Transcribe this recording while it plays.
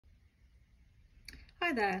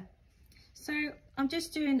Hi there. So I'm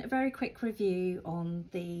just doing a very quick review on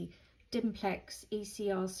the DIMPLEX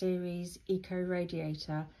ECR series Eco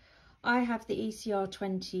radiator. I have the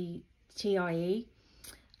ECR20Tie,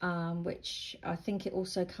 which I think it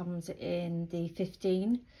also comes in the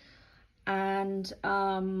 15, and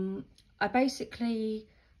I basically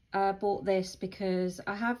bought this because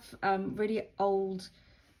I have really old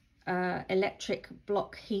electric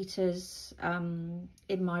block heaters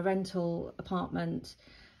in my rental apartment,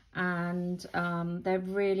 and they're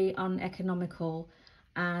really uneconomical,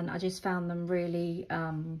 and I just found them really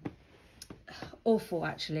awful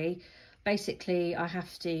actually. Basically I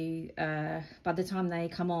have to by the time they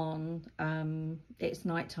come on, it's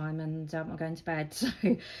night time and I'm going to bed, so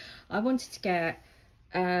I wanted to get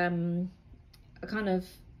a kind of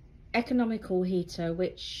economical heater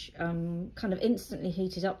which kind of instantly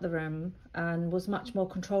heated up the room and was much more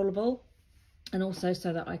controllable, and also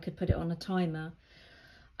so that I could put it on a timer.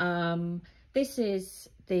 This is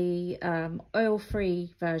the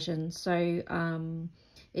oil-free version, so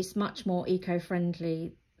it's much more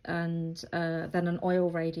eco-friendly and than an oil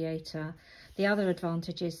radiator. The other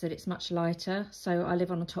advantage is that it's much lighter, so I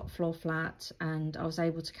live on a top floor flat and I was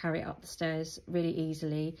able to carry it up the stairs really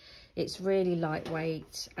easily. It's really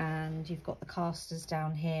lightweight, and you've got the casters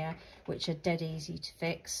down here which are dead easy to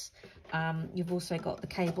fix. You've also got the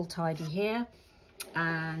cable tidy here,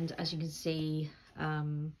 and as you can see,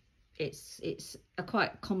 it's a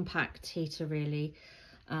quite compact heater really.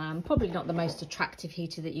 Probably not the most attractive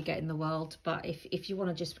heater that you get in the world, but if you want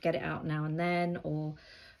to just get it out now and then or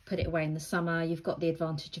put it away in the summer, you've got the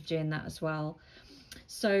advantage of doing that as well.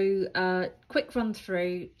 So quick run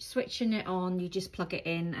through: switching it on, you just plug it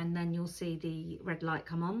in and then you'll see the red light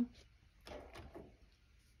come on.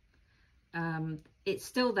 It's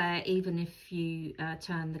still there even if you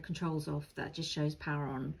turn the controls off. That just shows power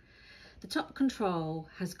on. The top control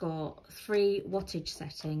has got 3 wattage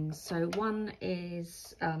settings. So one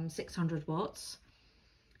is 600 watts,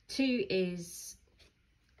 2 is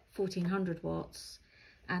 1400 watts,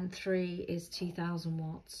 and 3 is 2000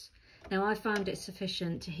 watts. Now I found it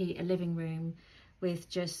sufficient to heat a living room with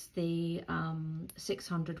just the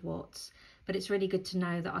 600 watts, but it's really good to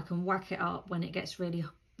know that I can whack it up when it gets really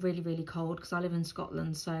cold, because I live in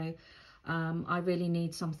Scotland, so I really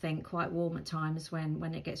need something quite warm at times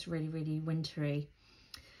when it gets really wintry.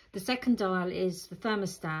 The second dial is the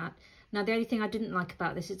thermostat. Now the only thing I didn't like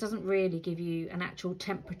about this, it doesn't really give you an actual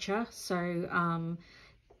temperature, so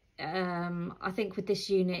I think with this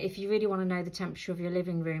unit, if you really want to know the temperature of your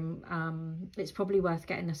living room, it's probably worth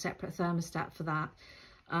getting a separate thermostat for that.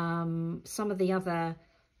 Some of the other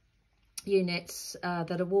units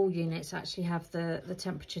that are wall units actually have the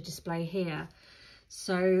temperature display here.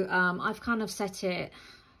 So I've kind of set it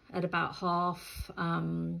at about half,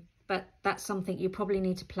 but that's something you probably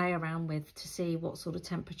need to play around with to see what sort of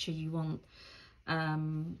temperature you want,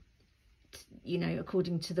 you know,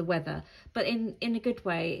 according to the weather. But in a good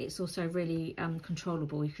way, it's also really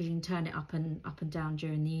controllable, because you can turn it up and down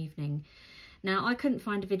during the evening. Now I couldn't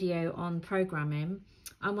find a video on programming.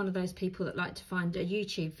 I'm one of those people that like to find a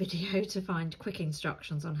YouTube video to find quick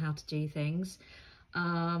instructions on how to do things.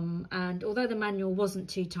 And although the manual wasn't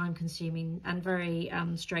too time consuming and very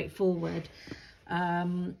straightforward,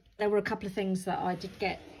 there were a couple of things that I did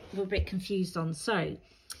get a little bit confused on. So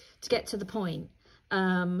to get to the point,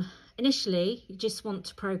 initially you just want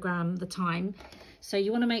to program the time, so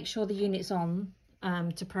you want to make sure the unit's on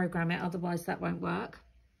to program it, otherwise that won't work.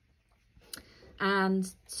 And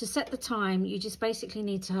to set the time, you just basically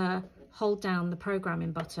need to hold down the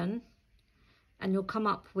programming button and you'll come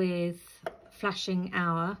up with flashing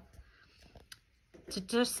hour. To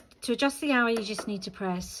adjust the hour, you just need to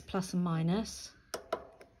press plus and minus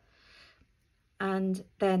and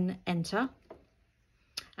then enter,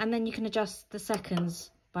 and then you can adjust the seconds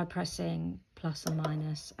by pressing plus and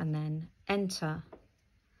minus and then enter,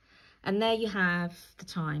 and there you have the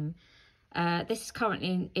time. This is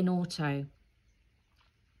currently in auto.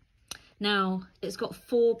 Now it's got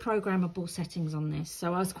 4 programmable settings on this,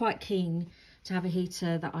 so I was quite keen to have a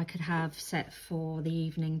heater that I could have set for the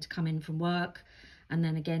evening to come in from work, and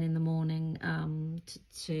then again in the morning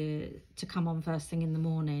to come on first thing in the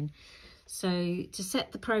morning. So to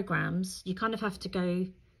set the programs, you kind of have to go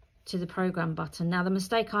to the program button. Now the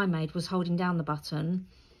mistake I made was holding down the button,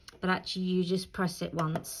 but actually you just press it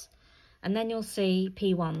once and then you'll see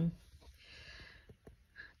P1.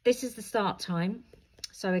 This is the start time.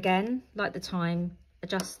 So again, like the time,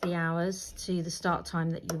 adjust the hours to the start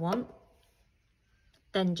time that you want.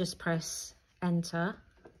 Then just press enter,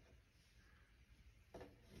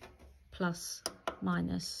 plus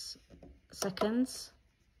minus seconds,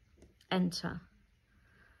 enter.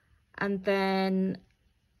 and then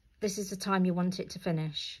this is the time you want it to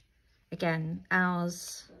finish. Again,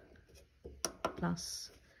 hours,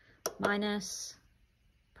 plus, minus,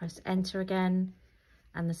 press enter again,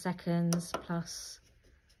 and the seconds, plus,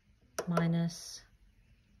 minus,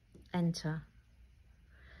 enter.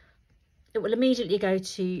 It will immediately go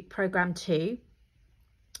to program 2.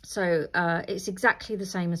 So it's exactly the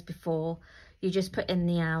same as before. You just put in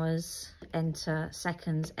the hours, enter,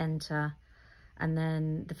 seconds, enter, and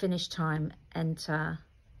then the finish time, enter,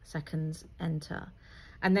 seconds, enter.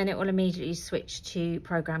 And then it will immediately switch to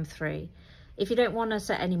program 3. If you don't want to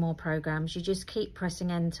set any more programs, you just keep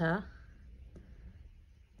pressing enter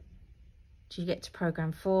till you get to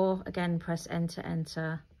program 4. Again, press enter,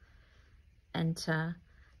 enter, enter,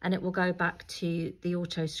 and it will go back to the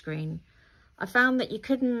auto screen. I found that you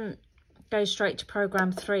couldn't go straight to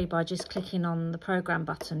program 3 by just clicking on the program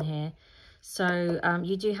button here. So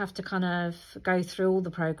you do have to kind of go through all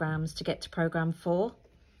the programs to get to program 4,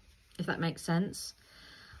 if that makes sense.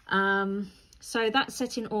 So that's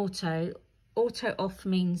set in auto. Auto off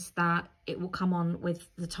means that it will come on with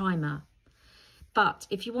the timer. But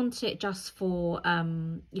if you want it just for,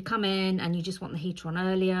 you come in and you just want the heater on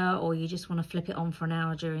earlier, or you just want to flip it on for an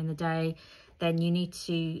hour during the day, then you need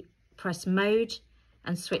to press mode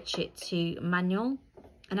and switch it to manual.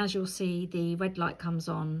 And as you'll see, the red light comes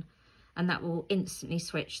on and that will instantly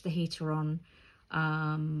switch the heater on.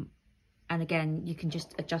 And again, you can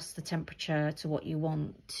just adjust the temperature to what you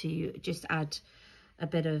want, to just add a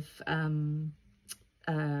bit of, you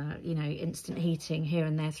know, instant heating here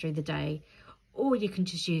and there through the day. Or you can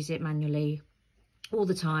just use it manually all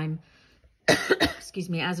the time, excuse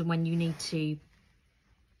me, as and when you need to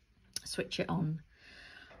switch it on.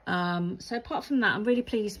 So apart from that, I'm really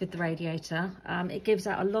pleased with the radiator. It gives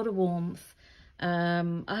out a lot of warmth.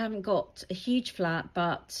 I haven't got a huge flat,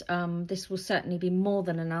 but this will certainly be more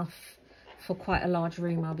than enough for quite a large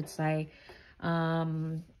room, I would say.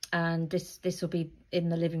 And this will be in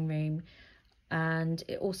the living room. And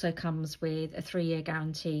it also comes with a 3-year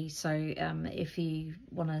guarantee. So if you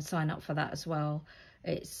want to sign up for that as well,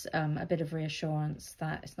 it's a bit of reassurance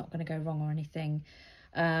that it's not going to go wrong or anything.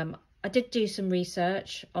 I did do some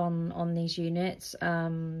research on these units.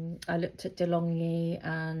 I looked at DeLonghi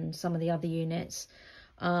and some of the other units.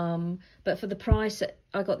 But for the price,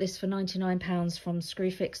 I got this for £99 from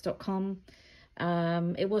Screwfix.com.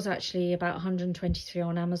 It was actually about 123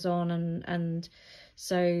 on Amazon, and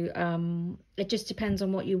so it just depends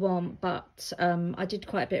on what you want. But I did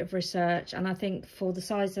quite a bit of research, and I think for the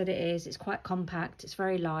size that it is, it's quite compact, it's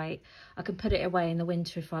very light. I can put it away in the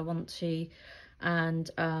winter if I want to, and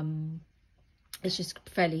it's just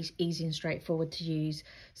fairly easy and straightforward to use.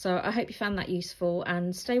 So I hope you found that useful,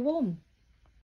 and stay warm.